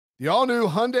The all-new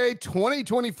Hyundai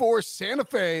 2024 Santa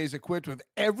Fe is equipped with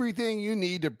everything you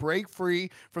need to break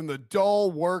free from the dull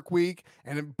work week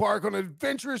and embark on an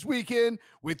adventurous weekend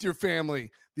with your family.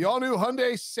 The all-new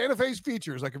Hyundai Santa Fe's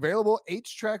features like available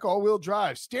H-Track all-wheel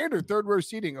drive, standard third-row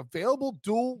seating, available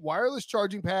dual wireless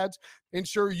charging pads,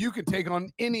 ensure you can take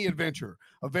on any adventure.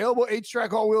 Available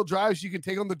H-Track all-wheel drives, you can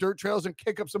take on the dirt trails and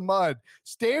kick up some mud.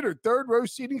 Standard third-row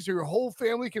seating so your whole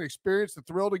family can experience the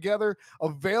thrill together.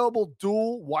 Available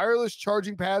dual wireless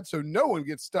charging pads so no one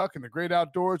gets stuck in the great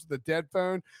outdoors with a dead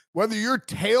phone. Whether you're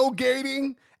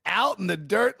tailgating out in the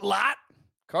dirt lot,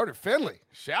 Carter Finley,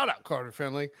 shout out Carter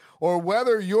Finley, or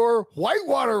whether you're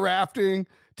whitewater rafting,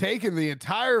 taking the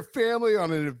entire family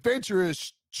on an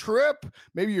adventurous trip,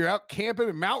 maybe you're out camping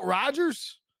in Mount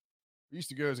Rogers. I used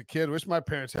to go as a kid. Wish my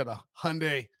parents had a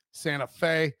Hyundai Santa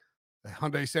Fe. The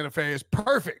Hyundai Santa Fe is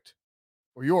perfect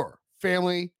for your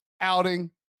family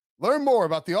outing. Learn more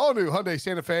about the all-new Hyundai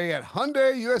Santa Fe at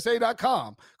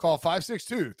HyundaiUSA.com. Call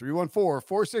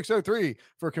 562-314-4603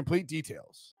 for complete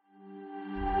details.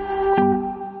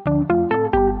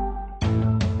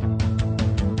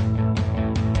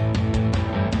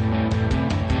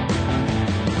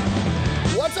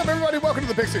 What's up, everybody? Welcome to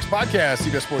the Pick Six Podcast,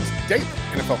 CBS Sports Daily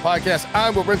NFL Podcast.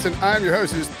 I'm Will Brinson. I'm your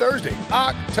host. It's Thursday,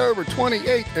 October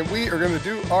 28th, and we are going to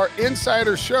do our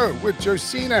Insider Show with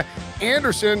Josina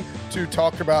Anderson to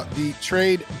talk about the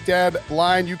trade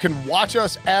deadline. You can watch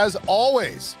us as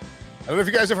always. I don't know if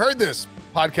you guys have heard this,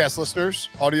 podcast listeners,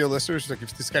 audio listeners. Like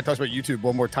if this guy talks about YouTube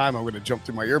one more time, I'm going to jump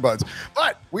through my earbuds.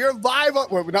 But we are live. Well,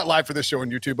 we're not live for this show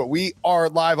on YouTube, but we are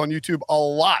live on YouTube a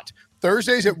lot.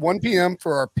 Thursdays at 1 p.m.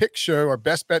 for our pick show, our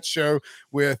best bet show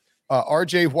with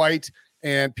RJ White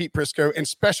and Pete Prisco, and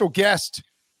special guest,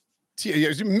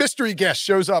 mystery guest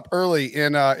shows up early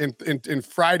in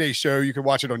Friday's show. You can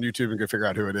watch it on YouTube and go figure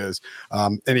out who it is.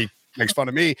 And he makes fun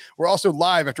of me. We're also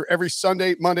live after every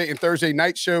Sunday, Monday, and Thursday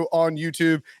night show on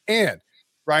YouTube. And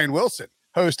Ryan Wilson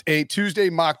host a Tuesday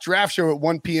mock draft show at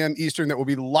 1 p.m. Eastern that will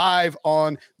be live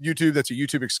on YouTube. That's a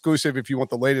YouTube exclusive if you want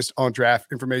the latest on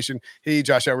draft information. He,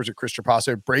 Josh Edwards, and Chris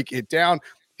Trapasso break it down.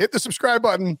 Hit the subscribe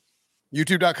button,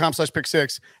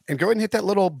 youtube.com/pick6, and go ahead and hit that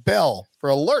little bell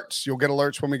for alerts. You'll get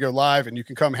alerts when we go live, and you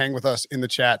can come hang with us in the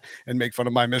chat and make fun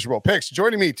of my miserable picks.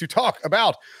 Joining me to talk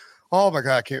about, oh my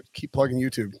God, I can't keep plugging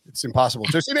YouTube. It's impossible.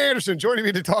 Josina Anderson joining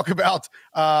me to talk about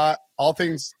all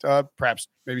things, perhaps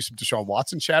maybe some Deshaun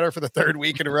Watson chatter for the third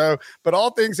week in a row, but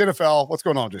all things NFL. What's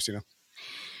going on, Josina?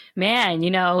 Man,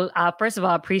 first of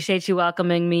all, appreciate you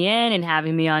welcoming me in and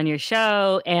having me on your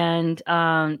show. And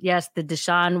yes, the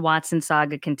Deshaun Watson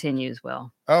saga continues,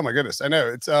 Will. Oh my goodness. I know.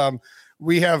 It's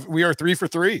we are 3 for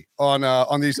 3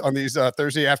 on these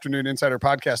Thursday afternoon Insider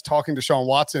podcasts talking to Deshaun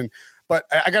Watson. But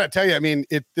I got to tell you, I mean,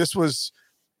 it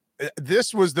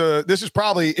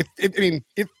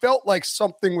felt like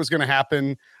something was going to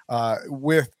happen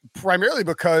with primarily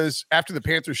because after the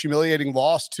Panthers' humiliating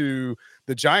loss to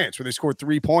the Giants, where they scored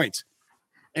 3 points,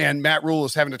 and Matt Rule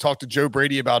is having to talk to Joe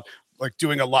Brady about like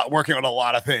working on a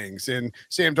lot of things, and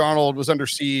Sam Darnold was under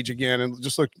siege again and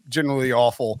just looked generally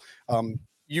awful.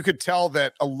 You could tell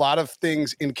that a lot of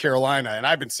things in Carolina, and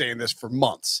I've been saying this for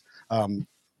months,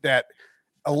 that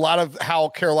a lot of how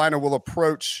Carolina will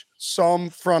approach some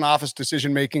front office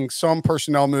decision-making, some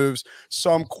personnel moves,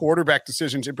 some quarterback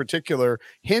decisions in particular,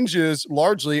 hinges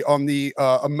largely on the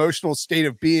emotional state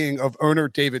of being of owner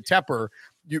David Tepper.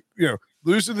 You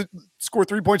score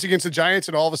 3 points against the Giants,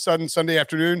 and all of a sudden Sunday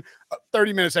afternoon,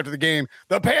 30 minutes after the game,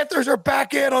 the Panthers are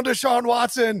back in on Deshaun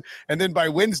Watson. And then by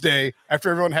Wednesday, after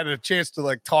everyone had a chance to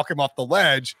like talk him off the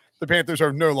ledge, the Panthers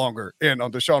are no longer in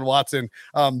on Deshaun Watson.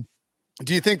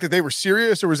 Do you think that they were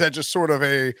serious, or was that just sort of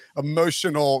a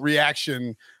emotional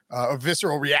reaction, a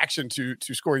visceral reaction to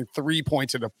scoring 3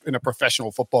 points in a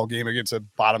professional football game against a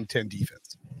bottom 10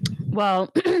 defense?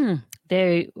 Well,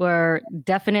 they were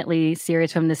definitely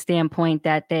serious from the standpoint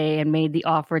that they had made the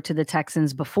offer to the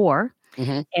Texans before.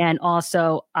 Mm-hmm. And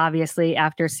also, obviously,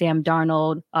 after Sam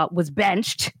Darnold was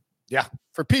benched. Yeah,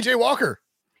 for PJ Walker.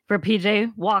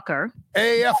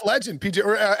 AAF legend,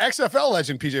 XFL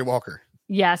legend, PJ Walker.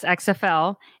 Yes,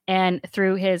 XFL. And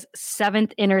through his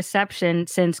 7th interception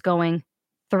since going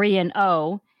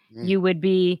 3-0, you would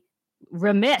be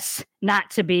remiss not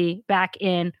to be back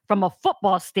in, from a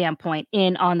football standpoint,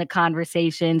 in on the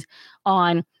conversations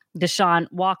on Deshaun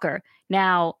Walker.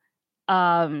 Now,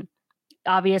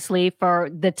 obviously, for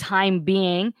the time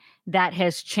being, that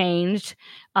has changed.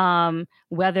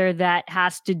 Whether that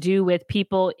has to do with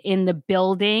people in the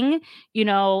building,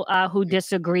 who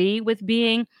disagree with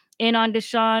being in on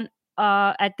Deshaun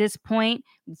at this point,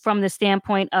 from the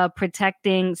standpoint of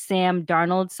protecting Sam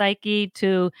Darnold's psyche,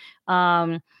 to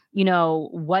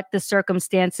what the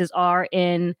circumstances are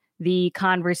in the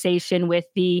conversation with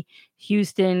the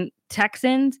Houston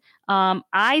Texans.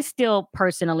 I still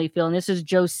personally feel, and this is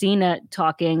Josina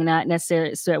talking, not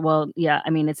necessarily. Well, yeah,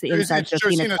 I mean, it's the inside. It's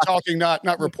Josina talking, not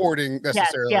reporting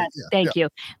necessarily. Yes, thank you.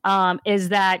 Is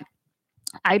that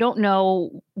I don't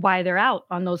know why they're out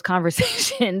on those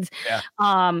conversations. Yeah.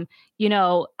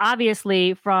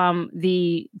 Obviously from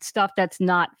the stuff that's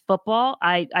not football,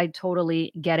 I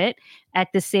totally get it. At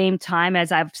the same time,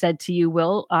 as I've said to you,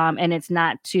 Will, and it's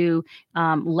not to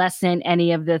lessen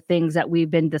any of the things that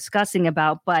we've been discussing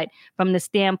about, but from the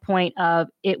standpoint of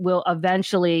it will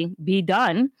eventually be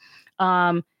done.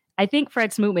 I think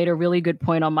Fred Smoot made a really good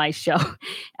point on my show.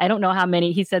 I don't know how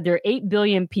many. He said there are 8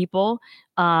 billion people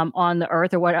on the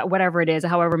earth, or whatever it is,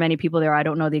 however many people there are. I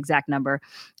don't know the exact number.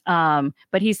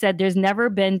 But he said there's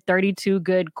never been 32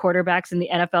 good quarterbacks in the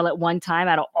NFL at one time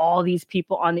out of all these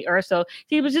people on the earth. So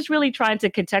he was just really trying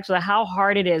to contextualize how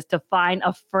hard it is to find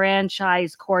a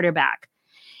franchise quarterback.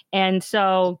 And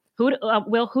so who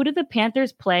do the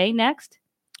Panthers play next?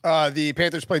 The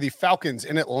Panthers play the Falcons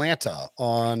in Atlanta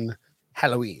on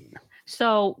Halloween.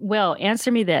 So, Will,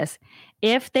 answer me this.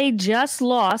 If they just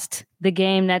lost the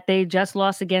game that they just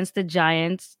lost against the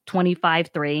Giants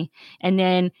 25-3, and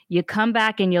then you come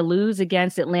back and you lose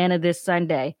against Atlanta this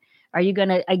Sunday, are you going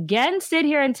to again sit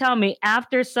here and tell me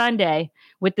after Sunday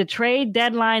with the trade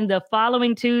deadline the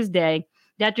following Tuesday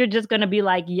that you're just going to be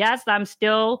like, yes, I'm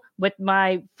still with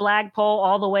my flagpole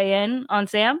all the way in on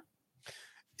Sam?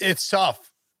 It's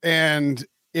tough. And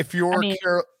if you're,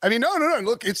 no.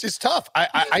 Look, it's tough.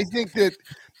 I think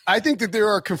that there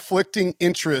are conflicting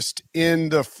interests in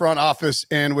the front office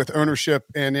and with ownership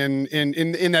and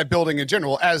in that building in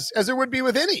general, as there would be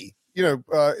with any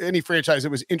franchise that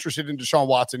was interested in Deshaun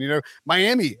Watson.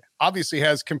 Miami obviously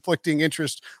has conflicting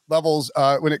interest levels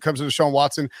when it comes to Deshaun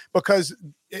Watson, because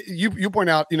you point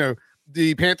out,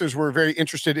 the Panthers were very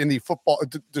interested in the football,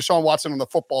 Deshaun Watson on the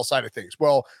football side of things.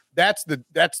 Well, that's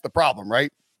the problem,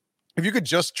 right? If you could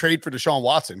just trade for Deshaun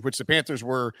Watson, which the Panthers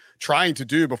were trying to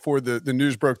do before the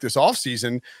news broke this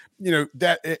offseason,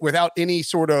 that without any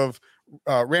sort of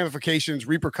ramifications,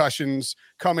 repercussions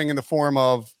coming in the form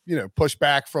of,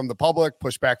 pushback from the public,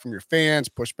 pushback from your fans,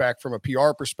 pushback from a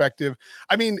PR perspective.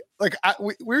 I mean,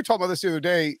 we were talking about this the other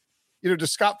day.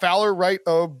 Does Scott Fowler write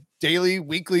a daily,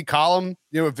 weekly column,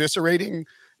 eviscerating?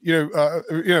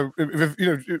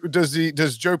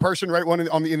 Does Joe Person write one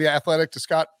in the Athletic? Does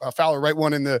Scott Fowler write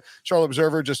one in the Charlotte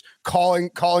Observer, just calling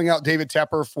out David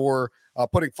Tepper for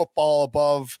putting football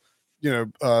above,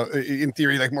 in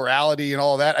theory, like morality and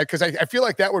all of that? Because I feel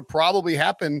like that would probably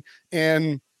happen.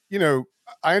 And,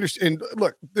 I understand.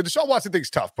 Look, the Deshaun Watson thing's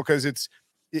tough because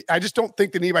I just don't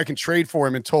think that anybody can trade for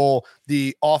him until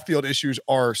the off-field issues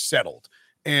are settled.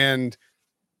 And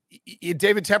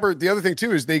David Tepper, the other thing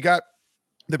too, is the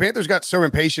Panthers got so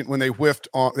impatient when they whiffed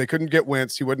on, they couldn't get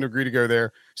Wentz. He wouldn't agree to go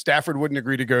there. Stafford wouldn't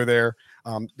agree to go there.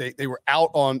 They were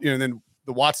out on, and then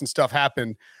the Watson stuff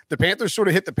happened. The Panthers sort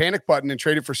of hit the panic button and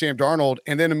traded for Sam Darnold,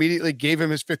 and then immediately gave him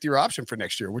his 5th-year option for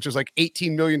next year, which is like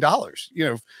 $18 million,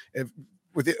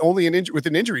 with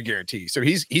an injury guarantee. So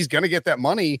he's going to get that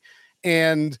money.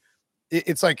 And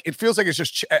it's like, it feels like it's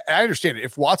just, I understand it.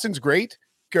 If Watson's great,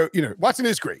 go, Watson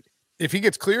is great. If he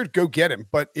gets cleared, go get him.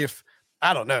 But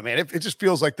I don't know, man. It just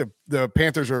feels like the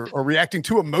Panthers are reacting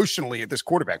too emotionally at this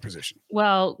quarterback position.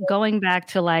 Well, going back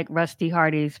to like Rusty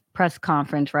Hardy's press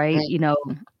conference, right?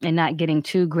 And not getting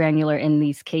too granular in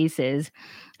these cases.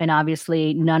 And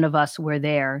obviously none of us were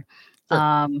there.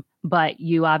 Sure. But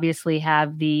you obviously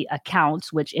have the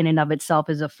accounts, which in and of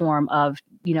itself is a form of,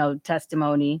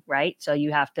 testimony, right? So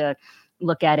you have to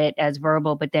look at it as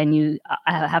verbal, but then you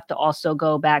have to also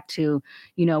go back to,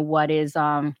 what is,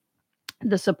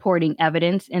 the supporting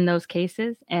evidence in those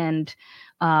cases. And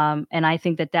I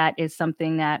think that is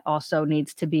something that also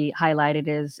needs to be highlighted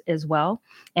as well.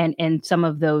 And in some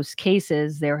of those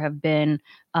cases, there have been,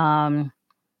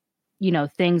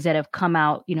 things that have come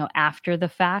out, after the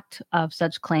fact of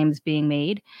such claims being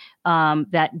made,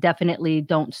 that definitely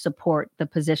don't support the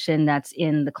position that's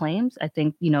in the claims. I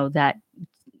think, that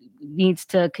needs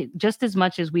to, just as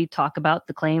much as we talk about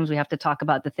the claims, we have to talk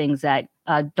about the things that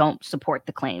don't support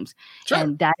the claims. Sure.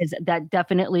 And that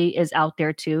definitely is out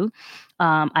there too.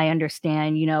 I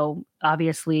understand,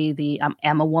 obviously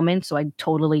I'm a woman, so I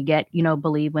totally get,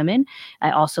 believe women.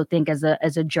 I also think as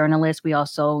a journalist, we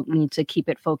also need to keep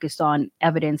it focused on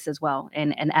evidence as well.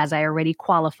 And as I already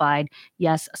qualified,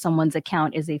 yes, someone's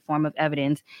account is a form of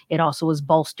evidence. It also is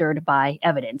bolstered by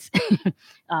evidence.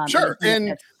 Sure.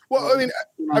 And Well,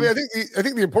 I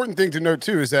think the important thing to note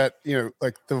too is that,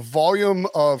 like the volume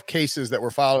of cases that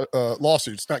were filed,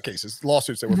 lawsuits that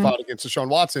were filed against Deshaun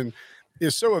Watson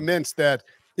is so immense that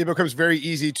it becomes very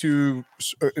easy to,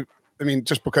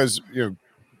 just because,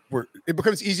 it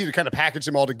becomes easy to kind of package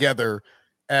them all together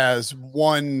as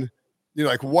one,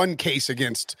 like one case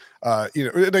against, like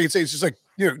it's just like,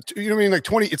 like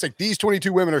 20, it's like these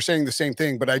 22 women are saying the same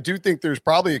thing, but I do think there's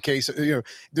probably a case,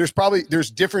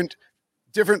 there's different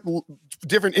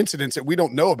incidents that we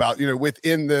don't know about,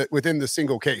 within the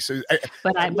single case. So I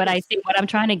think what I'm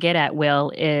trying to get at,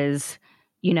 Will, is,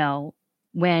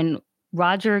 when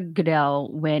Roger Goodell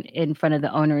went in front of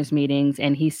the owners' meetings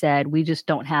and he said, we just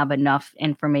don't have enough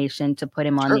information to put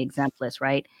him on the exempt list,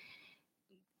 right?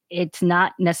 It's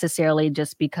not necessarily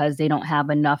just because they don't have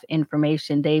enough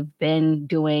information. They've been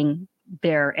doing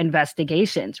their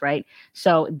investigations, right?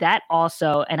 So that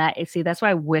also, and I see, that's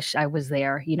why I wish I was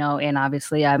there, and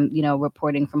obviously I'm,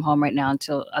 reporting from home right now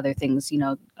until other things,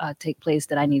 take place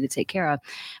that I need to take care of.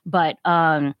 But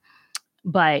I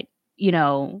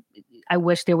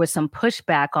wish there was some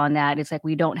pushback on that. It's like,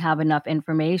 we don't have enough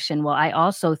information. Well, I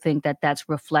also think that that's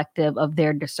reflective of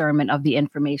their discernment of the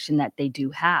information that they do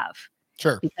have.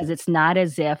 Sure. Because it's not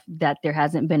as if that there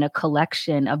hasn't been a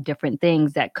collection of different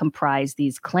things that comprise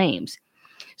these claims.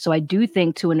 So I do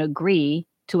think to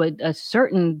a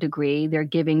certain degree, they're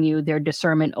giving you their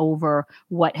discernment over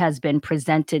what has been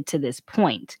presented to this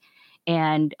point.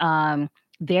 And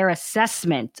their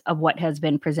assessment of what has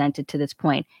been presented to this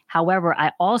point. However,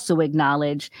 I also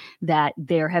acknowledge that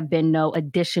there have been no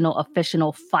additional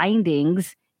official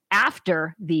findings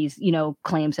after these,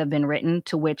 claims have been written,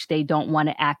 to which they don't want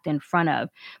to act in front of.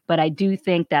 But I do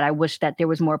think that I wish that there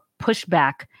was more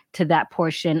pushback to that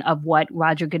portion of what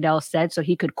Roger Goodell said, so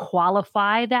he could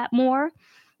qualify that more,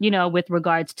 with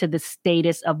regards to the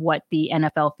status of what the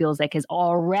NFL feels like has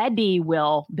already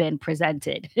been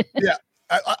presented. Yeah.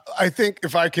 I think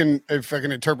if I can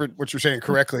interpret what you're saying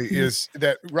correctly, is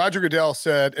that Roger Goodell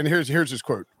said, and here's his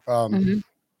quote.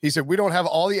 He said, "We don't have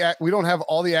all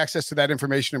the access to that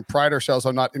information and pride ourselves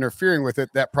on not interfering with it.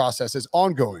 That process is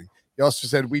ongoing." He also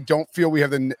said, "We don't feel we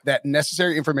have that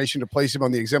necessary information to place him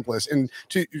on the exempt list." And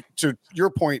to your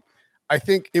point, I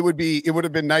think it would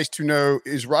have been nice to know,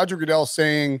 is Roger Goodell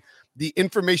saying the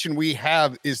information we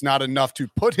have is not enough to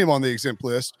put him on the exempt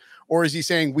list, or is he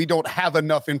saying we don't have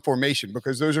enough information?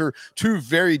 Because those are two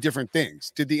very different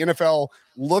things. Did the NFL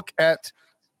look at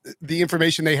the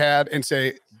information they had and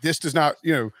say, this does not,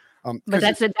 but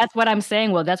that's what I'm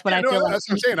saying. Well, that's what I feel. That's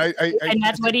what I'm saying. And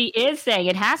that's what he is saying.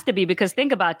 It has to be, because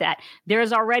think about that.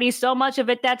 There's already so much of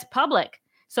it that's public.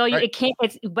 So it can't,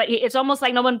 but it's almost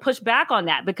like no one pushed back on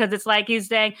that, because it's like he's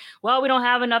saying, well, we don't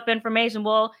have enough information.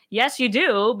 Well, yes, you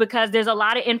do, because there's a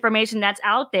lot of information that's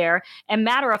out there. And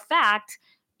matter of fact,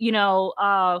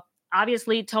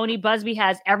 obviously Tony Busby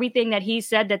has everything that he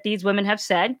said that these women have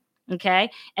said. Okay.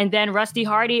 And then Rusty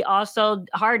Harden also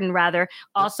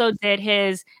did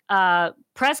his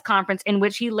press conference, in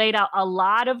which he laid out a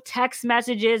lot of text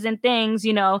messages and things,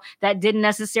 that didn't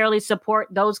necessarily support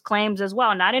those claims as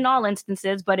well. Not in all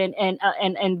instances, but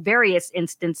in various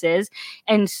instances.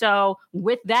 And so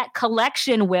with that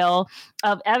collection,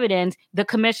 of evidence, the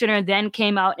commissioner then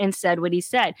came out and said what he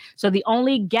said. So the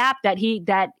only gap that he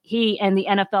and the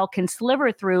NFL can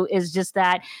sliver through is just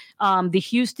that the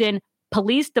Houston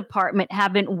Police Department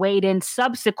haven't weighed in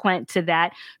subsequent to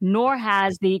that, nor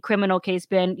has the criminal case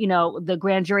been, the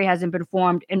grand jury hasn't been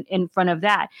formed in front of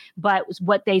that. But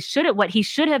what he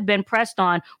should have been pressed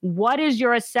on, what is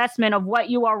your assessment of what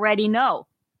you already know?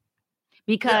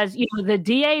 Because the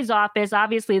DA's office,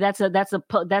 obviously that's a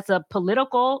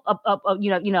political,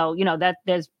 that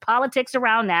there's politics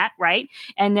around that, right?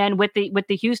 And then with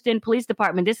the Houston Police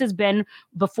Department, this has been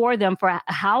before them for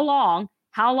how long?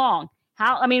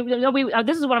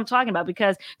 This is what I'm talking about,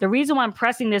 because the reason why I'm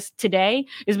pressing this today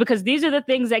is because these are the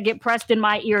things that get pressed in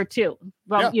my ear too,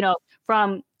 I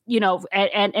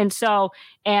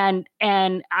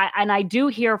do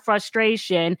hear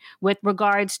frustration with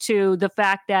regards to the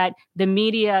fact that the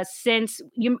media, since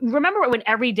you remember when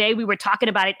every day we were talking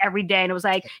about it every day, and it was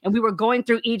like, and we were going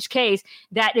through each case,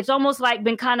 that it's almost like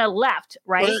been kind of left,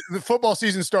 right? Well, the football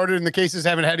season started and the cases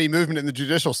haven't had any movement in the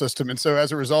judicial system. And so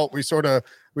as a result, we sort of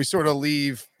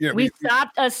leave, we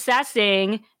stopped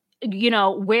assessing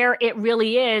where it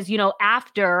really is,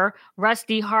 after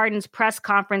Rusty Harden's press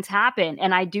conference happened.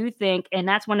 And I do think, and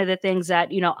that's one of the things that,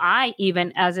 I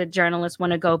even as a journalist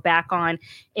want to go back on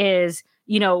is,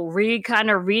 kind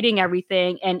of reading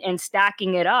everything and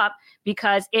stacking it up,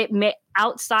 because it may,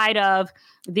 outside of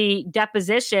the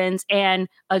depositions and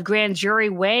a grand jury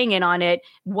weighing in on it,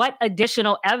 what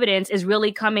additional evidence is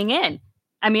really coming in?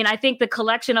 I mean, I think the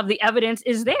collection of the evidence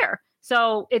is there.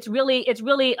 So it's really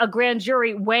a grand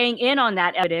jury weighing in on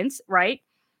that evidence, right?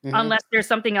 Mm-hmm. Unless there's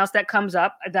something else that comes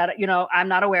up that, I'm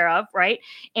not aware of, right?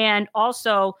 And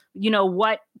also,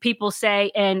 what people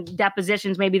say in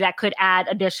depositions, maybe that could add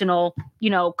additional,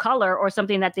 color or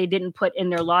something that they didn't put in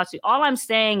their lawsuit. All I'm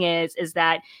saying is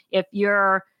that if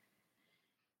you're,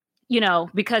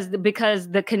 because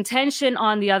the contention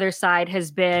on the other side has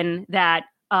been that,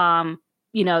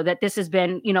 that this has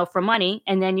been, for money.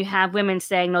 And then you have women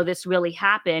saying, no, this really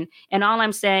happened. And all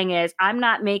I'm saying is I'm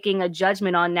not making a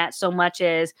judgment on that so much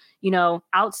as,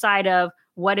 outside of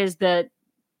what is the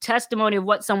testimony of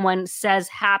what someone says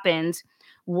happened,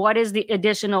 what is the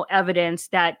additional evidence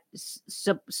that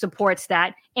supports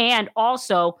that and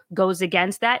also goes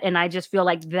against that. And I just feel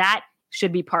like that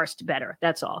should be parsed better.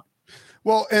 That's all.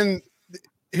 Well, and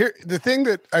here, the thing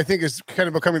that I think is kind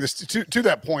of becoming this to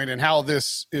that point, and how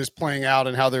this is playing out,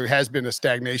 and how there has been a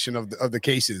stagnation of the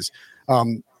cases.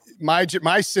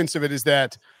 My sense of it is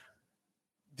that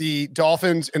the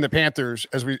Dolphins and the Panthers,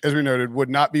 as we noted, would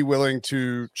not be willing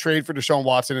to trade for Deshaun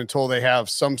Watson until they have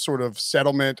some sort of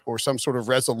settlement or some sort of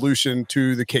resolution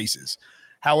to the cases.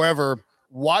 However,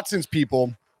 Watson's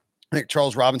people, I think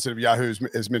Charles Robinson of Yahoo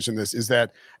has mentioned this, is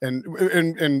that, and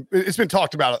it's been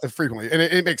talked about frequently, and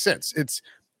it makes sense. It's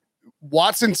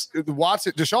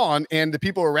Deshaun and the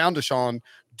people around Deshaun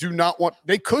do not want,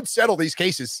 they could settle these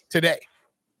cases today.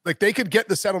 Like they could get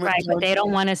the settlement. Right, but they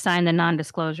don't want to sign the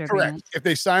non-disclosure agreement. If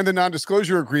they sign the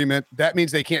non-disclosure agreement, that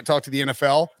means they can't talk to the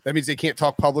NFL. That means they can't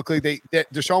talk publicly.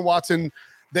 Deshaun Watson,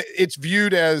 it's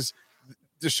viewed as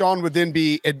Deshaun would then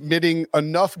be admitting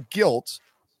enough guilt,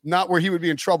 not where he would be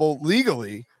in trouble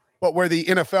legally, but where the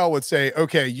NFL would say,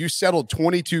 okay, you settled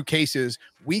 22 cases.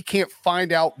 We can't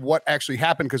find out what actually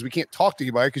happened because we can't talk to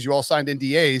anybody because you all signed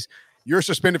NDAs. You're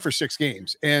suspended for 6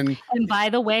 games. And by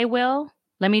the way, Will,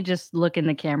 let me just look in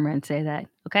the camera and say that,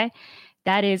 okay?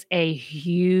 That is a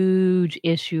huge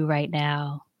issue right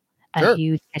now, a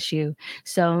huge issue.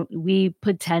 So we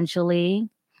potentially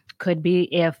could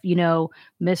be, if,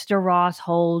 Mr. Ross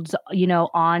holds,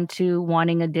 on to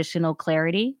wanting additional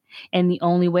clarity. And the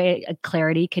only way a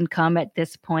clarity can come at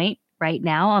this point right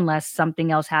now, unless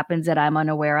something else happens that I'm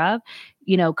unaware of,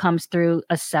 comes through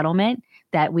a settlement,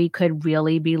 that we could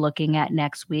really be looking at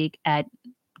next week at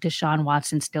Deshaun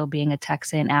Watson still being a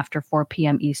Texan after 4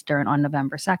 p.m. Eastern on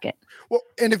November 2nd. Well,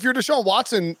 and if you're Deshaun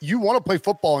Watson, you want to play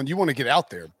football and you want to get out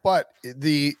there, but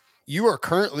you are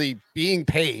currently being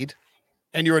paid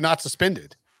and you are not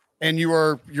suspended, and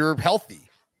you're healthy,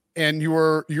 and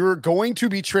you're going to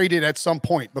be traded at some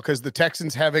point, because the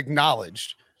Texans have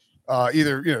acknowledged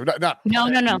either, No.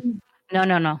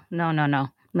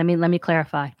 Let me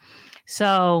clarify.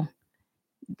 So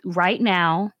right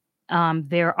now,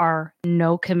 there are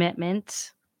no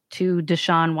commitments to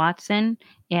Deshaun Watson,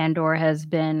 and or has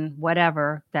been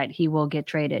whatever that he will get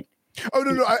traded. Oh,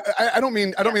 no. I don't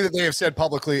mean that they have said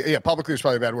publicly. Yeah, publicly is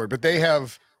probably a bad word, but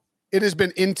it has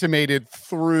been intimated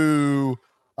through,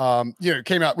 it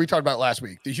came out, we talked about it last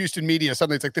week, the Houston media,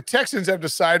 suddenly it's like the Texans have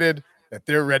decided that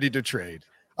they're ready to trade.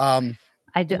 I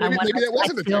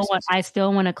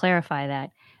still want to clarify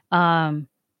that.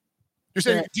 You're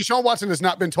saying Deshaun Watson has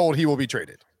not been told he will be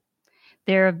traded?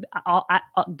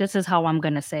 This is how I'm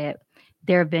going to say it.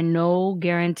 There have been no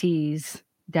guarantees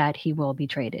that he will be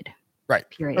traded. Right.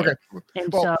 Period. Okay.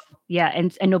 And so, yeah.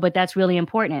 And no, but that's really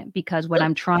important, because what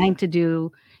I'm trying to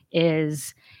do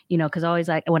is, because always,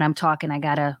 like when I'm talking,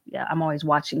 I'm always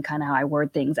watching kind of how I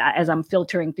word things as I'm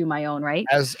filtering through my own, right?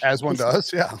 As one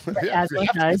does. Yeah.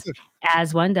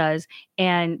 As one does.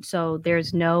 And so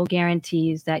there's no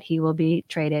guarantees that he will be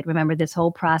traded. Remember, this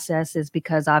whole process is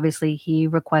because obviously he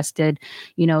requested,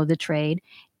 the trade.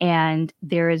 And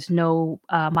there is no,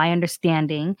 my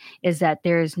understanding is that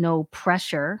there is no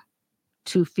pressure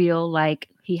to feel like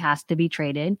he has to be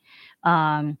traded.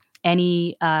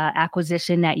 Any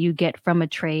acquisition that you get from a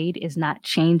trade is not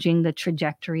changing the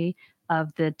trajectory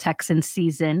of the Texans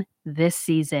season this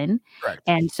season. Right.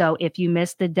 And so if you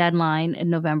miss the deadline in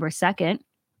November 2nd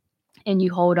and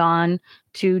you hold on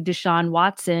to Deshaun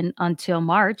Watson until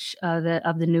March of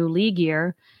the new league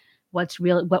year, what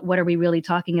are we really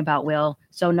talking about, Will?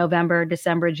 So November,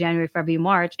 December, January, February,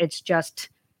 March, it's just,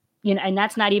 and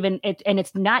that's not even it, and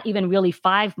it's not even really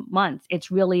 5 months.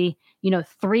 It's really,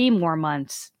 3 more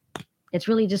months It's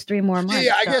really just 3 more months.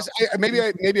 Yeah, I guess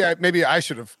maybe I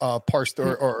should have parsed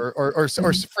or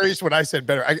phrased what I said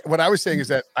better. What I was saying is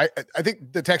that I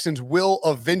think the Texans will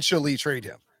eventually trade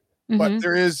him, but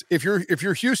there is if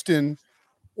you're Houston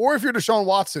or if you're Deshaun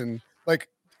Watson, like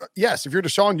yes, if you're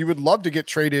Deshaun, you would love to get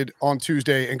traded on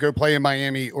Tuesday and go play in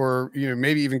Miami or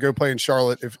maybe even go play in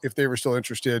Charlotte if they were still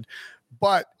interested,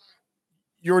 but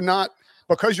you're not.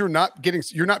 Because you're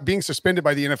not being suspended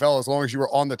by the NFL as long as you were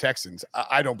on the Texans.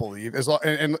 I don't believe as long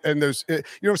and those what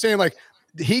I'm saying, like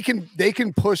they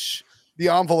can push the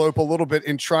envelope a little bit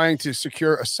in trying to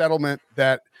secure a settlement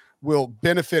that will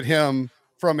benefit him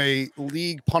from a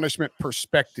league punishment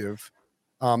perspective.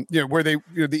 Where the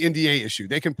NDA issue,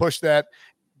 they can push that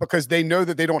because they know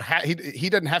that they don't have he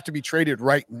doesn't have to be traded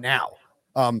right now.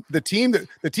 The team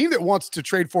that wants to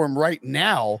trade for him right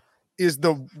now is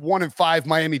the 1-5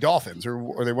 Miami Dolphins, or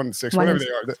are they 1-6, whatever they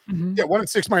are.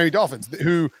 1-6 Miami Dolphins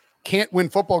who can't win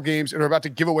football games and are about to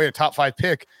give away a top 5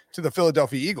 pick to the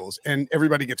Philadelphia Eagles, and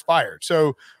everybody gets fired.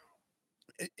 So,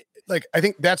 I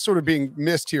think that's sort of being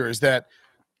missed here is that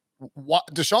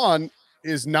Deshaun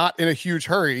is not in a huge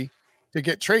hurry to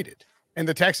get traded. And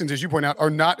the Texans, as you point out, are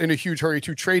not in a huge hurry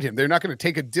to trade him. They're not going to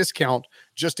take a discount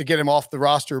just to get him off the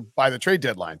roster by the trade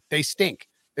deadline. They stink.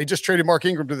 They just traded Mark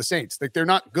Ingram to the Saints. Like they're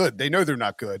not good. They know they're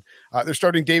not good. They're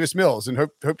starting Davis Mills and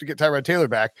hope to get Tyrod Taylor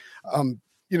back.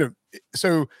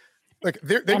 So like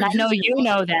and I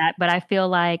know that, but I feel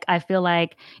like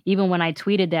even when I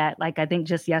tweeted that, like I think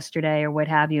just yesterday or what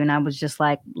have you, and I was just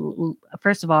like,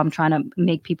 first of all, I'm trying to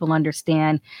make people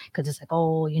understand because it's like,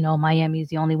 Miami's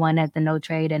the only one at the no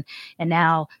trade, and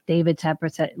now David Tepper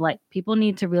said, like people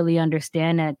need to really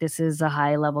understand that this is a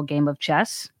high level game of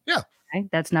chess. Yeah. Okay?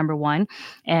 That's number one.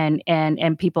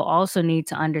 And people also need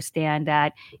to understand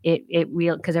that it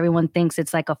real because everyone thinks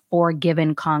it's like a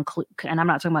forgiven conclude. And I'm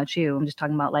not talking about you. I'm just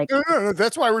talking about like no.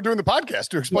 That's why we're doing the podcast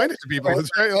to explain it to people. It's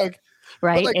very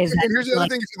right. And here's the other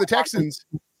thing for the Texans.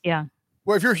 Yeah.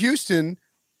 Well, if you're Houston,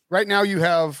 right now you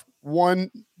have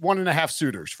 1.5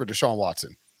 suitors for Deshaun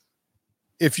Watson.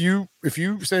 If you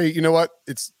say, you know what,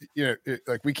 it's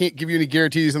like we can't give you any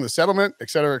guarantees on the settlement, et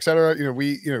cetera,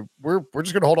 we're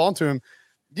just going to hold on to him.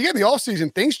 You get in the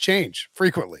offseason, things change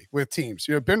frequently with teams.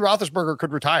 Ben Roethlisberger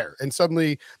could retire, and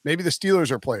suddenly maybe the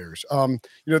Steelers are players.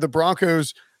 The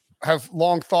Broncos have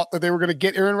long thought that they were going to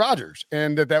get Aaron Rodgers,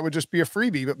 and that would just be a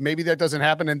freebie. But maybe that doesn't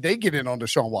happen, and they get in on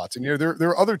Deshaun Watson. There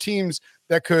are other teams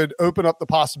that could open up the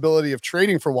possibility of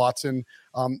trading for Watson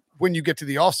when you get to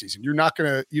the offseason. You're not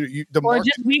going to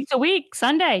just week to week,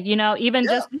 Sunday.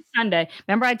 Just Sunday.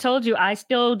 Remember, I told you I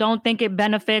still don't think it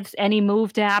benefits any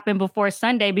move to happen before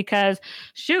Sunday because,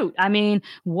 shoot, I mean,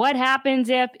 what happens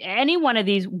if any one of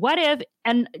these? What if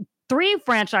 3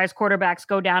 franchise quarterbacks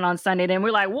go down on Sunday? Then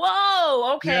we're like,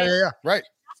 whoa, okay. Yeah, right.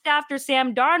 Just after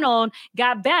Sam Darnold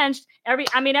got benched, and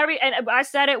I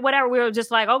said it, whatever. We were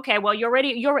just like, okay, well,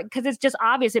 you're because it's just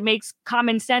obvious. It makes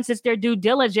common sense. It's their due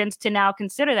diligence to now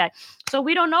consider that. So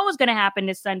we don't know what's going to happen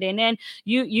this Sunday. And then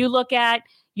you look at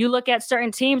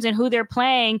certain teams and who they're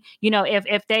playing,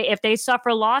 if they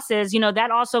suffer losses,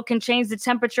 that also can change the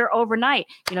temperature overnight.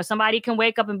 Somebody can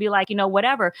wake up and be like,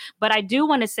 whatever. But I do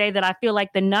want to say that I feel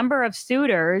like the number of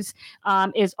suitors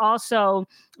is also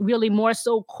really more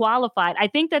so qualified. I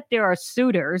think that there are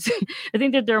suitors. I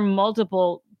think that there are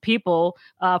multiple people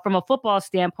from a football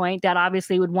standpoint that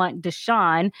obviously would want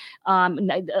Deshaun.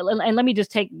 And let me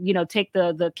just take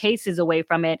the cases away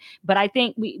from it. But I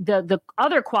think the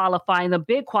other qualifying, the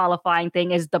big qualifying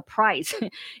thing is the price,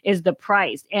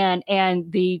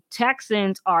 And the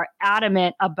Texans are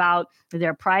adamant about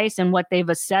their price and what they've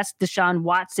assessed Deshaun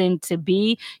Watson to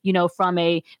be, from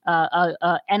a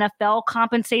NFL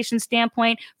compensation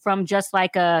standpoint, from just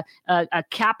like a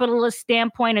capitalist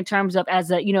standpoint in terms of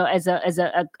as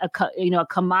a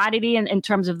commodity in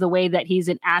terms of the way that he's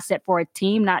an asset for a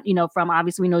team, not, from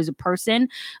obviously we know he's a person.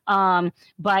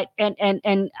 But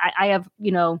I have,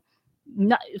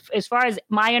 not, as far as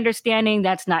my understanding,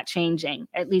 that's not changing,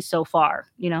 at least so far,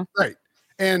 Right.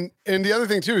 And the other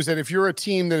thing too, is that if you're a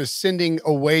team that is sending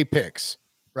away picks,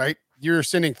 right, you're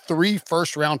sending 3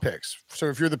 first-round picks. So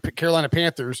if you're the Carolina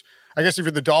Panthers, I guess if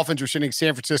you're the Dolphins, you're sending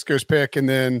San Francisco's pick, and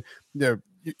then,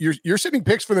 you're sending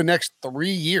picks for the next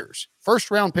 3 years,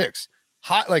 first-round picks,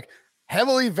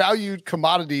 heavily valued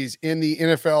commodities in the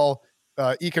NFL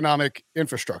economic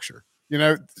infrastructure,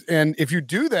 and if you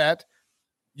do that,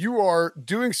 you are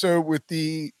doing so with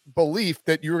the belief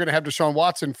that you're going to have Deshaun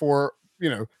Watson for,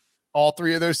 all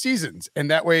 3 of those seasons. And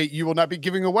that way you will not be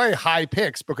giving away high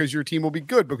picks because your team will be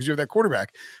good because you have that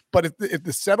quarterback. But if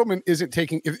the settlement isn't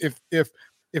taking, if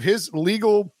his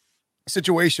legal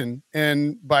situation,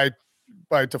 and by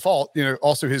by default,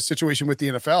 also his situation with the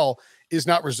NFL is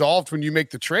not resolved when you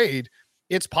make the trade,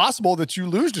 it's possible that you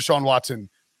lose Deshaun Watson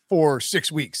for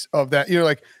 6 weeks of that.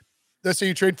 Let's say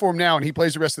you trade for him now and he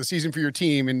plays the rest of the season for your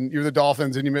team and you're the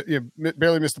Dolphins and you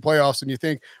barely missed the playoffs and you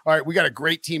think, all right, we got a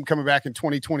great team coming back in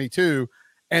 2022.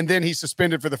 And then he's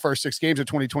suspended for the first 6 games of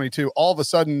 2022. All of a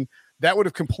sudden, that would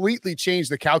have completely changed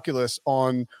the calculus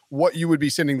on what you would be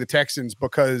sending the Texans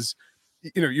because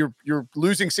you're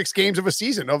losing 6 games of a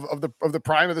season of the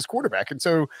prime of this quarterback. And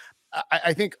so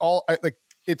I think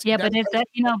it's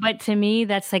but to me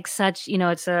that's like such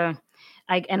it's a.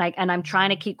 I'm trying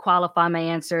to keep qualifying my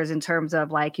answers in terms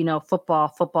of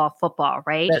football,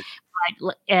 right?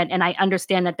 And I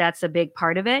understand that that's a big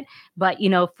part of it. But,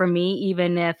 for me,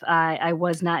 even if I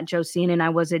was not Josine and I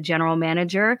was a general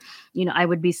manager, I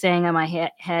would be saying on my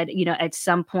head, at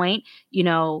some point,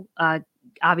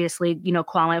 obviously,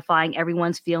 qualifying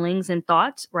everyone's feelings and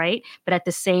thoughts, right? But at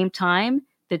the same time,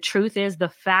 the truth is, the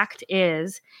fact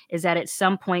is that at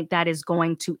some point that is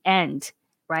going to end,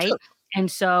 right? Sure. And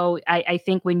so I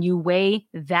think when you weigh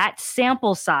that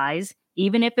sample size,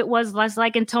 even if it was less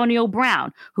like Antonio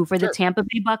Brown, who for the Tampa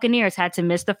Bay Buccaneers had to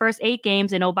miss the first 8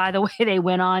 games. And oh, by the way, they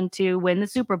went on to win the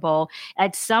Super Bowl.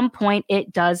 At some point,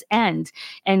 it does end.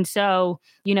 And so,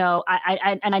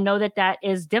 I know that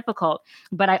is difficult,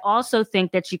 but I also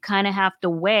think that you kind of have to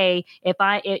weigh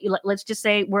let's just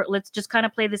say let's just kind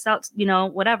of play this out,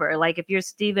 whatever. Like if you're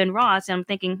Stephen Ross, I'm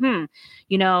thinking,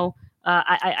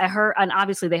 I heard, and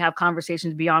obviously they have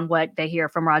conversations beyond what they hear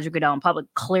from Roger Goodell in public.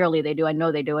 Clearly they do. I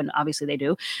know they do. And obviously they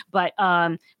do. But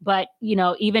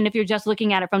even if you're just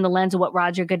looking at it from the lens of what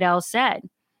Roger Goodell said,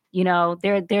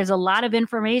 there's a lot of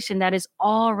information that is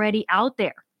already out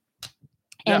there.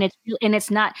 And it's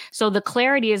not, so the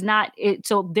clarity is not,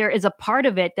 so there is a part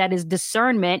of it that is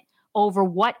discernment over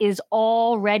what is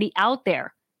already out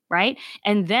there. Right.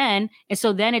 And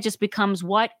so then it just becomes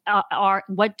what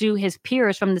do his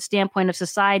peers from the standpoint of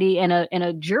society and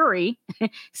a jury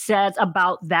says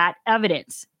about that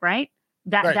evidence. Right.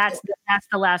 That's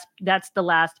the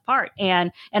last part.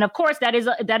 And of course, that is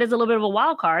a little bit of a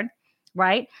wild card.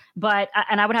 Right. But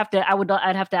I'd have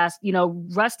to ask,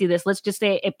 Rusty this. Let's just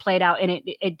say it played out and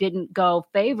it didn't go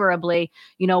favorably.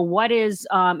 What is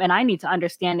and I need to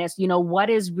understand this, what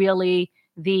is really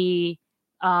the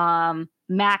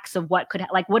max of what could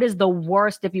what is the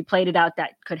worst if you played it out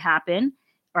that could happen,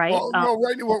 right?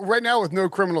 Right now with no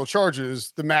criminal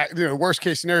charges, the worst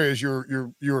case scenario is you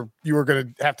are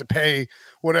going to have to pay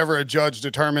whatever a judge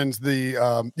determines the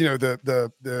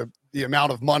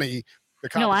amount of money.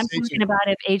 No, I'm talking about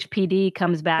if HPD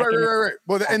comes back. Right.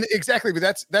 Well, and exactly, but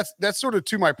that's sort of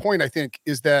to my point. I think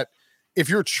is that if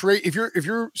you're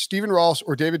Stephen Ross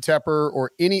or David Tepper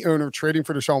or any owner trading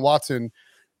for Deshaun Watson,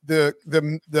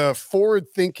 the forward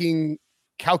thinking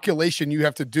calculation you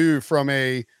have to do from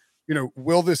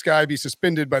will this guy be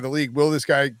suspended by the league? Will this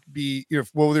guy be,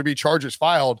 will there be charges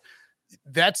filed?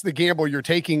 That's the gamble you're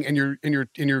taking, and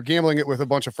you're gambling it with a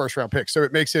bunch of first round picks. So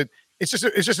it makes it's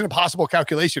just an impossible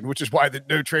calculation, which is why the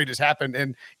no trade has happened.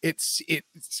 And it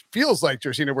feels like,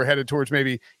 Josina, we're headed towards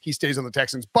maybe he stays on the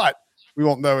Texans, but we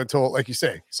won't know until, like you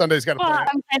say, Sunday's got to play.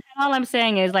 All I'm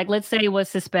saying is, let's say it was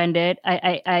suspended.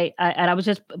 I was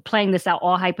just playing this out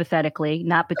all hypothetically,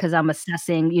 not because I'm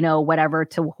assessing, whatever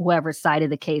to whoever's side of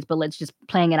the case, but let's just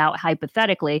playing it out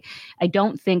hypothetically. I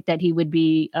don't think that he would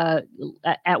be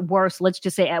at worst. Let's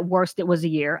just say at worst it was a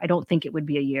year. I don't think it would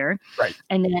be a year. Right.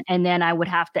 And then I would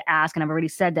have to ask, and I've already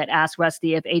said that, ask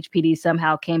Rusty if HPD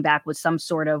somehow came back with some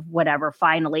sort of whatever.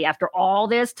 Finally, after all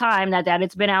this time that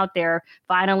it's been out there,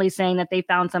 finally saying that they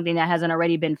found something that hasn't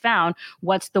already been found.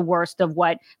 What's the worst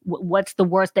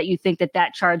that you think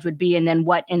that charge would be? And then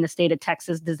what in the state of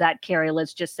Texas does that carry?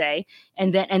 Let's just say,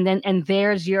 and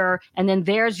there's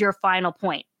your final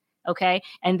point. Okay.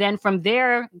 And then from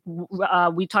there,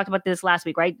 we talked about this last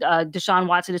week, right? Deshaun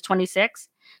Watson is 26.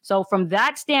 So from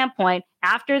that standpoint,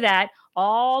 after that,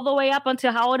 all the way up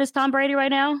until how old is Tom Brady right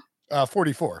now?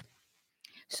 44.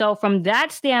 So from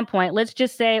that standpoint, let's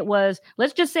just say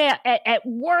at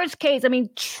worst case,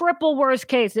 triple worst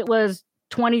case, it was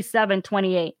 27,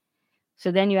 28.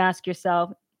 So then you ask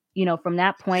yourself, from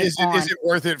that point is it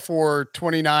worth it for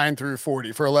 29 through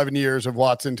 40 for 11 years of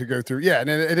Watson to go through? Yeah.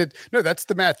 No, that's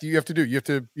the math you have to do. You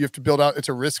have to build out. It's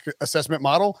a risk assessment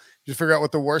model. Just figure out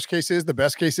what the worst case is, the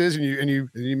best case is, and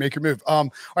you make your move. All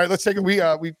right, let's take we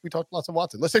talked lots of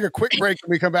Watson. Let's take a quick break.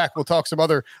 When we come back, we'll talk some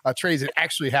other trades that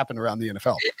actually happened around the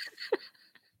NFL.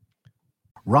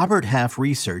 Robert Half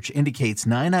research indicates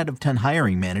 9 out of 10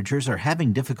 hiring managers are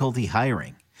having difficulty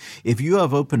hiring. If you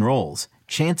have open roles,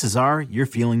 chances are you're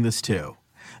feeling this too.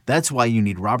 That's why you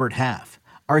need Robert Half.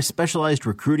 Our specialized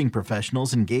recruiting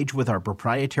professionals engage with our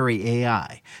proprietary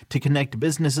AI to connect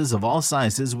businesses of all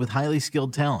sizes with highly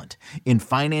skilled talent in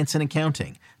finance and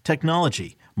accounting,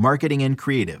 technology, marketing and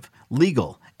creative,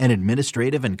 legal, and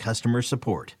administrative and customer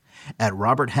support. At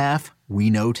Robert Half, we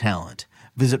know talent.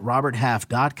 Visit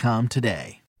roberthalf.com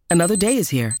today. Another day is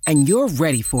here, and you're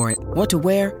ready for it. What to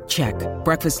wear? Check.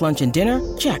 Breakfast, lunch, and dinner?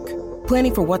 Check.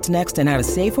 Planning for what's next and how to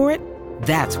save for it?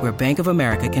 That's where Bank of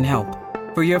America can help.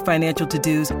 For your financial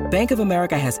to-dos, Bank of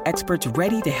America has experts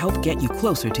ready to help get you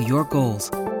closer to your goals.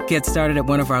 Get started at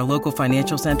one of our local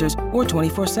financial centers or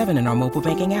 24/7 in our mobile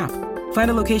banking app.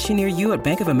 Find a location near you at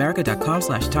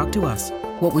bankofamerica.com/talktous.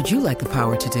 What would you like the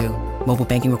power to do? Mobile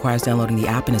banking requires downloading the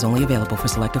app and is only available for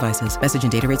select devices. Message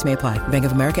and data rates may apply. Bank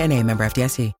of America N.A., member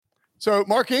FDIC. So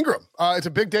Mark Ingram, it's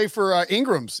a big day for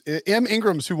Ingrams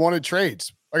who wanted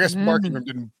trades. I guess Mark Ingram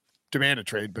didn't demand a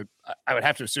trade, but I would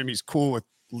have to assume he's cool with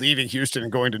leaving Houston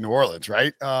and going to New Orleans,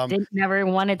 right? Never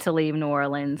wanted to leave New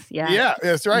Orleans. Yeah,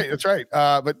 that's right. That's right.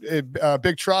 But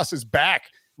Big Truss is back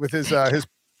with his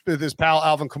pal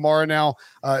Alvin Kamara now.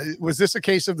 Was this a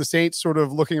case of the Saints sort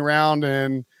of looking around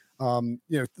and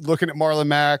looking at Marlon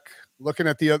Mack, looking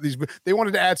at these? They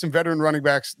wanted to add some veteran running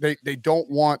backs. They don't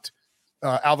want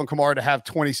Alvin Kamara to have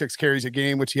 26 carries a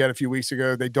game, which he had a few weeks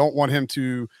ago. They don't want him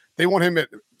to. They want him at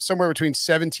somewhere between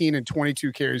 17 and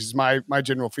 22 carries is my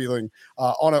general feeling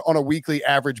on a weekly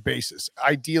average basis.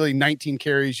 Ideally 19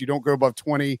 carries. You don't go above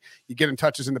 20. You get in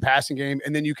touches in the passing game,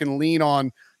 and then you can lean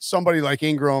on somebody like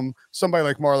Ingram, somebody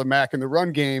like Marlon Mack in the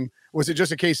run game. Was it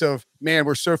just a case of, man,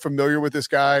 we're so familiar with this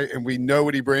guy and we know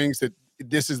what he brings that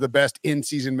this is the best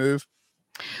in-season move?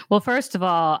 Well, first of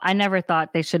all, I never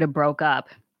thought they should have broke up.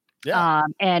 Yeah.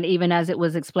 And even as it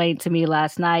was explained to me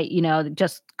last night,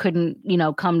 just couldn't,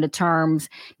 come to terms,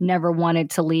 never wanted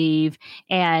to leave.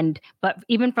 But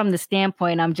even from the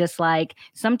standpoint, I'm just like,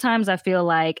 sometimes I feel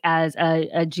like as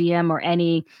a GM or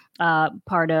any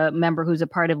member who's a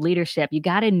part of leadership, you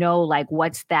got to know like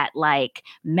what's that like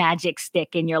magic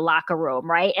stick in your locker room,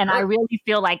 right? And I really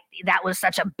feel like that was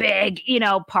such a big,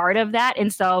 part of that.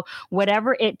 And so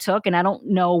whatever it took, and I don't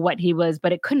know what he was,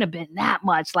 but it couldn't have been that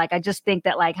much. Like I just think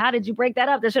that like, how did you break that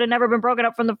up? That should have never been broken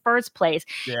up from the first place.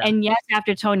 Yeah. And yes,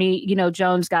 after Tony,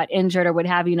 Jones got injured or what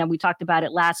have you, we talked about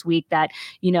it last week that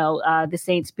the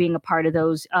Saints being a part of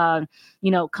those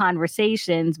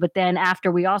conversations. But then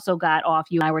after we also got off,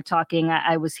 you and I were talking,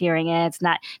 I was hearing it's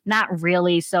not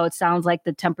really. So it sounds like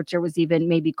the temperature was even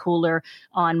maybe cooler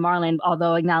on Marlon,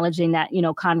 although acknowledging that,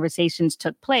 conversations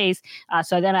took place.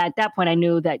 So then at that point, I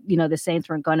knew that, the Saints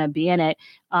weren't going to be in it.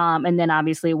 And then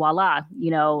obviously, voila,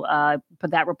 but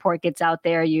that report gets out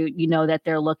there, you know that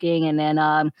they're looking, and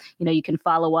then, you can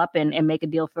follow up and make a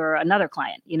deal for another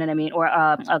client, you know what I mean? Or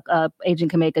a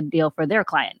agent can make a deal for their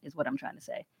client is what I'm trying to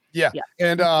say. Yeah.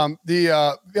 And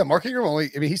Mark Ingram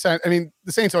he signed.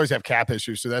 The Saints always have cap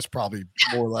issues, so that's probably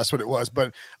more or less what it was.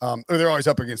 But they're always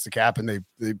up against the cap, and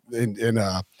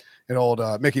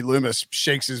Mickey Loomis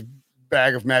shakes his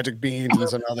bag of magic beans, and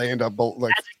so now they end up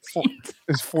like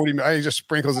it's 40. He just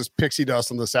sprinkles his pixie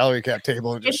dust on the salary cap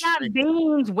table. And it's not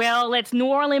beans. Well, it's New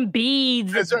Orleans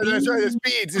beads. That's right. It's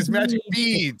beads. It's magic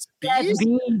beads. Yes,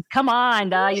 beads. Come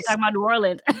on, you're talking about New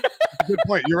Orleans. Good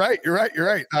point. You're right.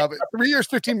 But 3 years,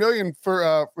 $15 million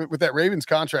for with that Ravens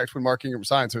contract when Mark Ingram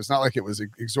signed, so it's not like it was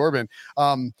exorbitant.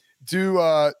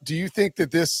 Do you think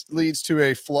that this leads to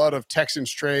a flood of Texans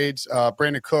trades?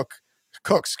 Brandon Cooks,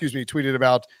 tweeted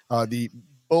about the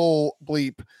bull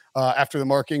bleep after the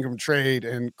Mark Ingram trade,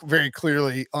 and very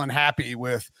clearly unhappy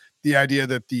with the idea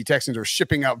that the Texans are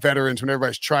shipping out veterans when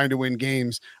everybody's trying to win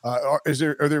games. Are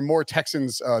there more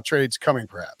Texans trades coming,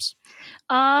 perhaps?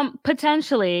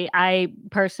 Potentially. I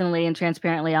personally and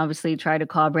transparently obviously tried to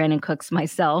call Brandon Cooks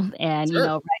myself, and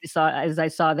sure. As I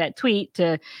saw that tweet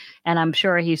and I'm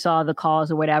sure he saw the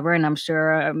calls or whatever, and I'm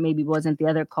sure maybe wasn't the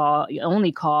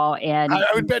only call. And I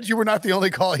would bet you were not the only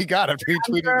call he got after he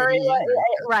tweeted that.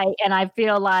 Right. And I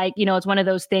feel like, it's one of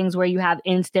those things where you have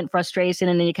instant frustration,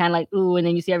 and then you kind of like, ooh, and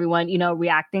then you see everyone,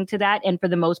 reacting to that. And for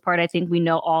the most part, I think we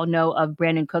all know of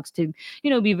Brandon Cooks to,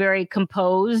 be very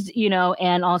composed,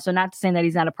 and also not saying that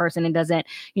he's not a person and doesn't,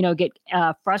 get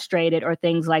frustrated or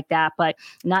things like that, but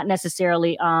not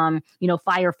necessarily,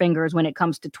 fire fingers when it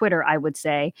comes to Twitter, I would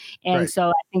say. And so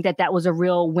I think that was a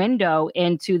real window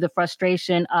into the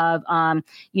frustration of,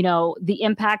 the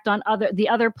impact on the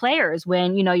other players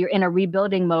when, you're in a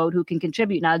rebuilding mode who can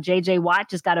contribute. Now, JJ Watt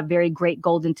just got a very great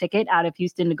golden ticket out of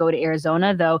Houston to go to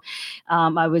Arizona, though.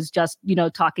 I was just,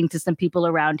 talking to some people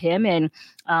around him, and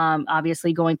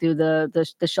obviously going through the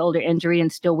shoulder injury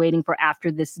and still waiting looking for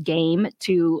after this game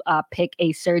to pick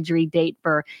a surgery date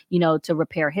for, to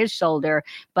repair his shoulder.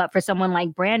 But for someone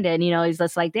like Brandon, he's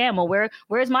just like, damn, well,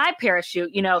 where's my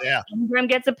parachute? Ingram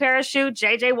gets a parachute,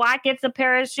 JJ Watt gets a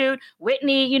parachute,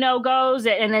 Whitney, goes,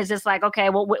 and it's just like, okay,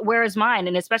 well, where is mine?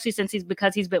 And especially since he's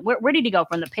been, where did he go?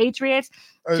 From the Patriots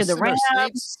to the Rams?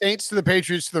 Saints to the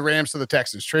Patriots to the Rams to the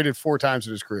Texans. Traded 4 times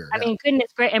in his career. I mean,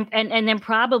 goodness, great. And then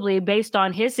probably based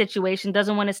on his situation,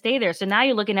 doesn't want to stay there. So now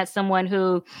you're looking at someone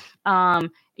who,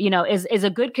 is a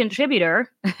good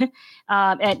contributor.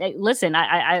 And listen,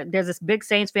 I there's this big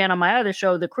Saints fan on my other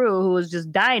show, The Crew, who is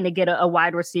just dying to get a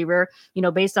wide receiver,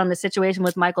 based on the situation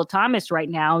with Michael Thomas right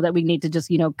now that we need to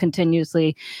just,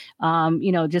 continuously,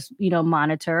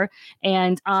 monitor.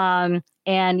 And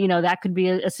that could be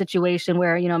a situation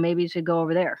where, maybe you should go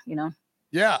over there,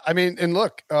 Yeah. I mean, and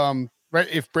look, right.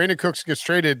 If Brandon Cooks gets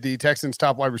traded, the Texans'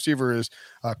 top wide receiver is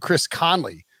Chris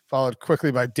Conley, followed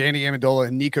quickly by Danny Amendola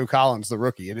and Nico Collins, the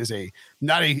rookie. It is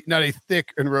not a thick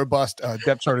and robust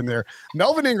depth chart in there.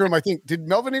 Melvin Ingram, I think, did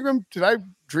I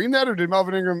dream that, or did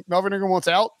Melvin Ingram wants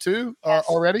out too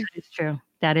already?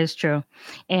 That is true.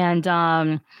 And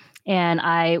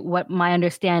what my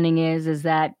understanding is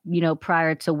that,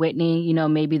 prior to Whitney,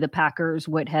 maybe the Packers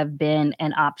would have been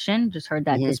an option. Just heard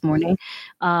that this morning.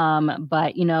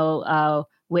 But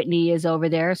Whitney is over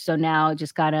there. So now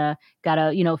just gotta,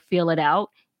 feel it out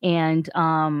and,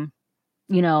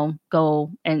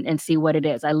 go and see what it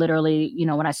is. I literally,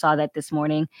 when I saw that this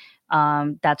morning,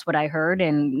 that's what I heard.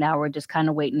 And now we're just kind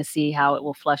of waiting to see how it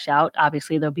will flush out.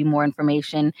 Obviously, there'll be more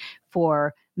information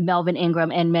for Melvin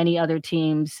Ingram and many other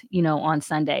teams, on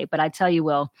Sunday. But I tell you,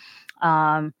 Will,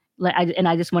 I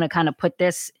just want to kind of put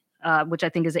this, which I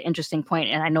think is an interesting point,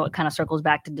 and I know it kind of circles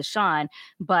back to Deshaun,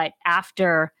 but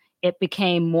after it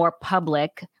became more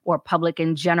public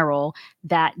in general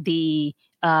that the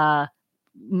that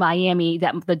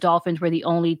the Dolphins were the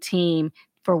only team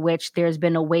for which there's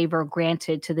been a waiver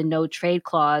granted to the no trade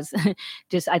clause.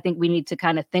 I think we need to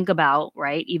kind of think about,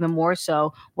 right, even more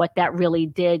so, what that really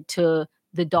did to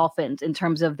the Dolphins in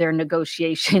terms of their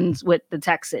negotiations with the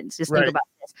Texans. Just think about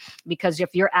this, because if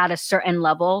you're at a certain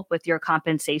level with your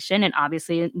compensation, and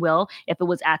obviously it will, if it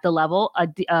was at the level,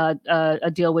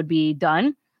 a deal would be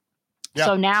done. Yeah.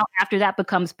 So now after that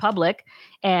becomes public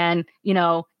and,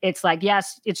 it's like,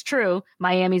 yes, it's true,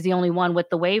 Miami's the only one with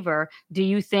the waiver. Do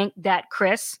you think that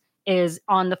Chris is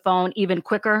on the phone even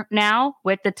quicker now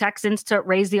with the Texans to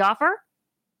raise the offer?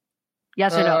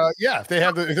 Yes or no? Yeah, if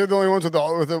they're the only ones with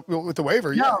the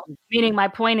waiver. No, yeah. Meaning my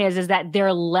point is that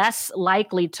they're less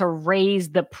likely to raise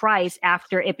the price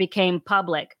after it became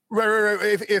public. Right.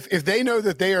 If they know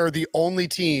that they are the only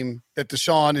team that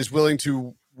Deshaun is willing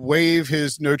to waive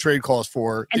his no trade clause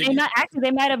for, and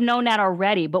they might have known that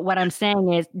already. But what I'm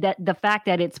saying is that the fact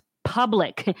that it's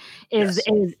public is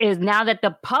now that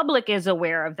the public is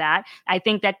aware of that, I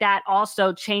think that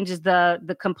also changes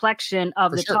the complexion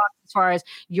of the talk as far as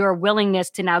your willingness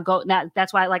to now go. Now,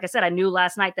 that's why, like I said, I knew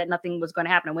last night that nothing was going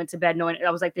to happen. I went to bed knowing,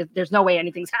 I was like, there's no way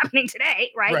anything's happening today,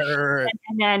 right? Right.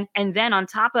 And then on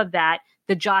top of that,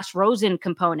 the Josh Rosen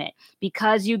component,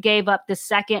 because you gave up the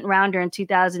second rounder in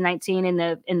 2019 in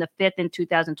the fifth in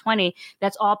 2020.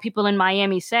 That's all people in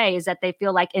Miami say, is that they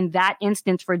feel like in that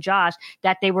instance for Josh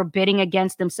that they were bidding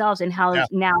against themselves, and how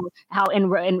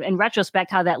in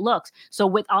retrospect how that looks. So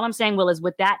with all I'm saying, Will, is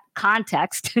with that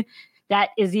context,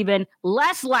 that is even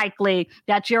less likely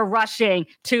that you're rushing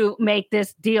to make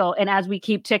this deal. And as we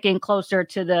keep ticking closer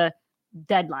to the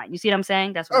deadline, you see what I'm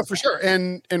saying? That's what I'm for saying.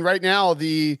 Sure. And right now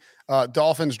the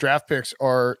Dolphins draft picks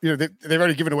are, they've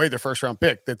already given away their first round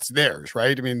pick. That's theirs,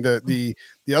 right? I mean, the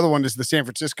other one is the San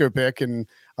Francisco pick, and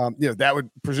that would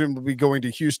presumably be going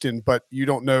to Houston, but you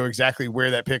don't know exactly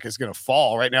where that pick is going to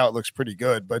fall. Right now, it looks pretty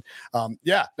good, but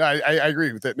I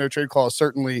agree with that. No trade clause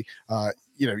certainly.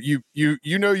 You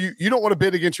don't want to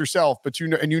bid against yourself, but you're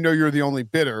the only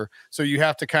bidder, so you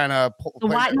have to kind of.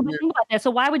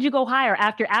 So why would you go higher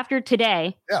after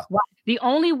today? Yeah. The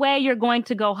only way you're going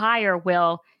to go higher,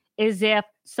 Will, is if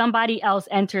somebody else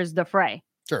enters the fray.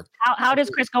 Sure. How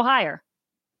does Chris go higher?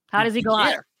 How does he go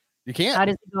higher? You can't. How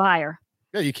does he go higher?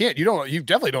 Yeah, you can't. You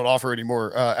definitely don't offer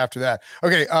anymore after that.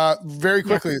 Okay. Very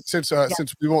quickly, since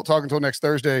we won't talk until next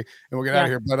Thursday and we'll get out of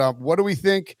here. But what do we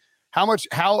think?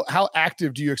 How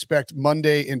active do you expect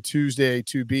Monday and Tuesday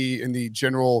to be in the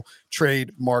general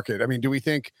trade market? I mean, do we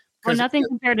think? Well, nothing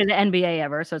compared to the NBA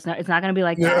ever, so it's not going to be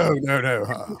like that. No.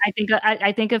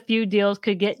 I think a few deals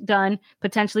could get done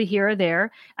potentially here or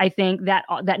there. I think that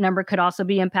number could also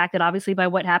be impacted, obviously, by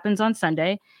what happens on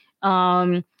Sunday.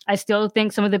 I still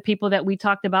think some of the people that we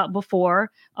talked about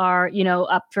before are,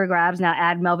 up for grabs. Now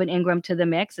add Melvin Ingram to the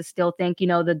mix. I still think,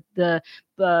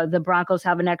 the Broncos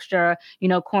have an extra,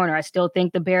 corner. I still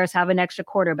think the Bears have an extra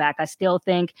quarterback. I still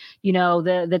think,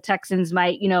 the Texans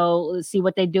might, see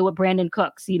what they do with Brandon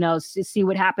Cooks, see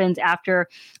what happens after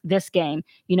this game.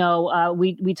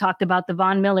 We talked about the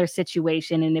Von Miller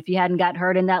situation. And if you hadn't got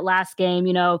hurt in that last game,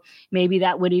 maybe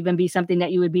that would even be something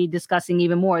that you would be discussing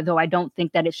even more, though I don't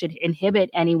think that it should inhibit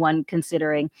anyone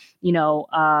considering,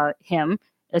 him,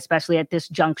 especially at this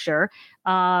juncture.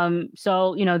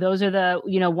 So, those are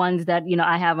the, ones that,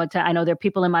 I have. I know there are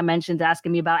people in my mentions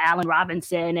asking me about Allen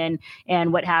Robinson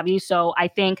and what have you. So I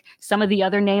think some of the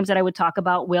other names that I would talk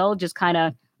about will just kind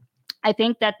of, I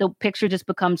think that the picture just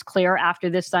becomes clear after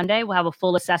this Sunday. We'll have a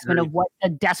full assessment of what the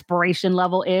desperation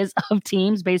level is of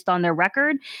teams based on their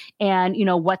record and,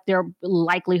 what their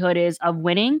likelihood is of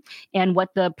winning and what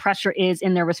the pressure is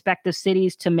in their respective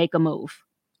cities to make a move.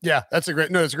 Yeah, that's a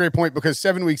great point, because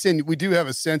 7 weeks in, we do have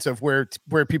a sense of where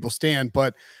people stand.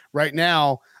 But right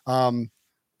now,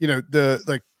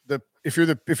 if you're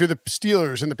the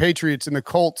Steelers and the Patriots and the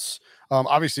Colts,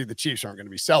 obviously the Chiefs aren't going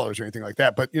to be sellers or anything like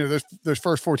that. But those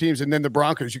first four teams, and then the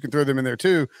Broncos, you can throw them in there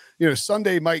too.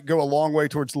 Sunday might go a long way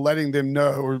towards letting them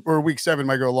know, or week 7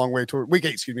 might go a long way toward week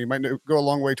 8. Might go a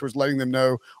long way towards letting them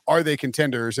know, are they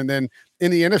contenders? And then in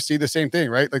the NFC, the same thing,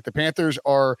 right? Like the Panthers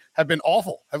have been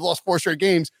awful, have lost 4 straight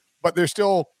games, but they're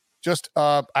still just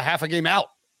a half a game out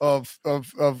of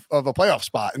a playoff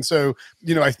spot. And so,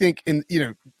 I think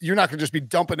you're not going to just be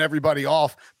dumping everybody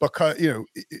off because,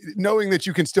 knowing that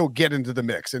you can still get into the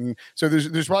mix. And so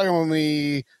there's probably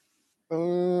only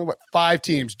 5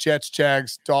 teams, Jets,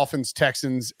 Jags, Dolphins,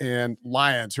 Texans, and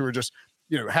Lions, who are just,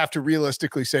 have to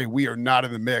realistically say we are not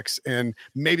in the mix. And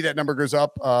maybe that number goes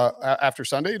up after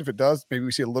Sunday. And if it does, maybe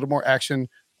we see a little more action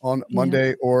on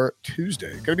Monday or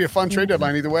Tuesday. Going to be a fun trade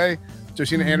deadline either way.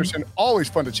 Josina Anderson, always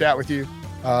fun to chat with you.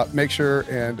 Make sure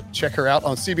and check her out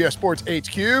on CBS Sports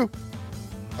HQ.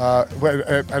 I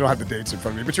don't have the dates in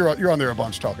front of me, but you're on there a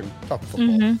bunch talking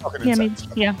football. Talking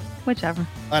yeah, whichever.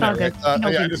 I know, right?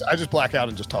 I just black out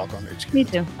and just talk on HQ. Me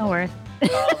too. No worries.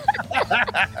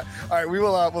 All right,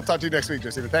 we'll talk to you next week,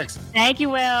 Josina. Thanks. Thank you,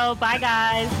 Will. Bye,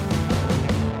 guys.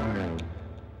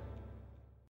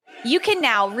 You can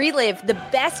now relive the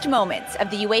best moments of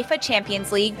the UEFA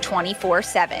Champions League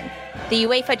 24/7. The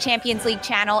UEFA Champions League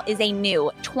channel is a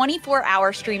new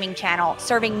 24-hour streaming channel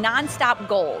serving nonstop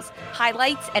goals,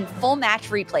 highlights, and full match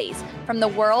replays from the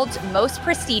world's most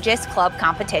prestigious club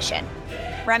competition.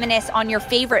 Reminisce on your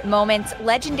favorite moments,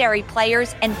 legendary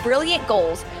players, and brilliant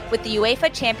goals with the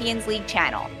UEFA Champions League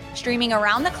channel, streaming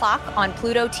around the clock on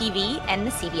Pluto TV and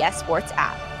the CBS Sports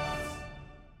app.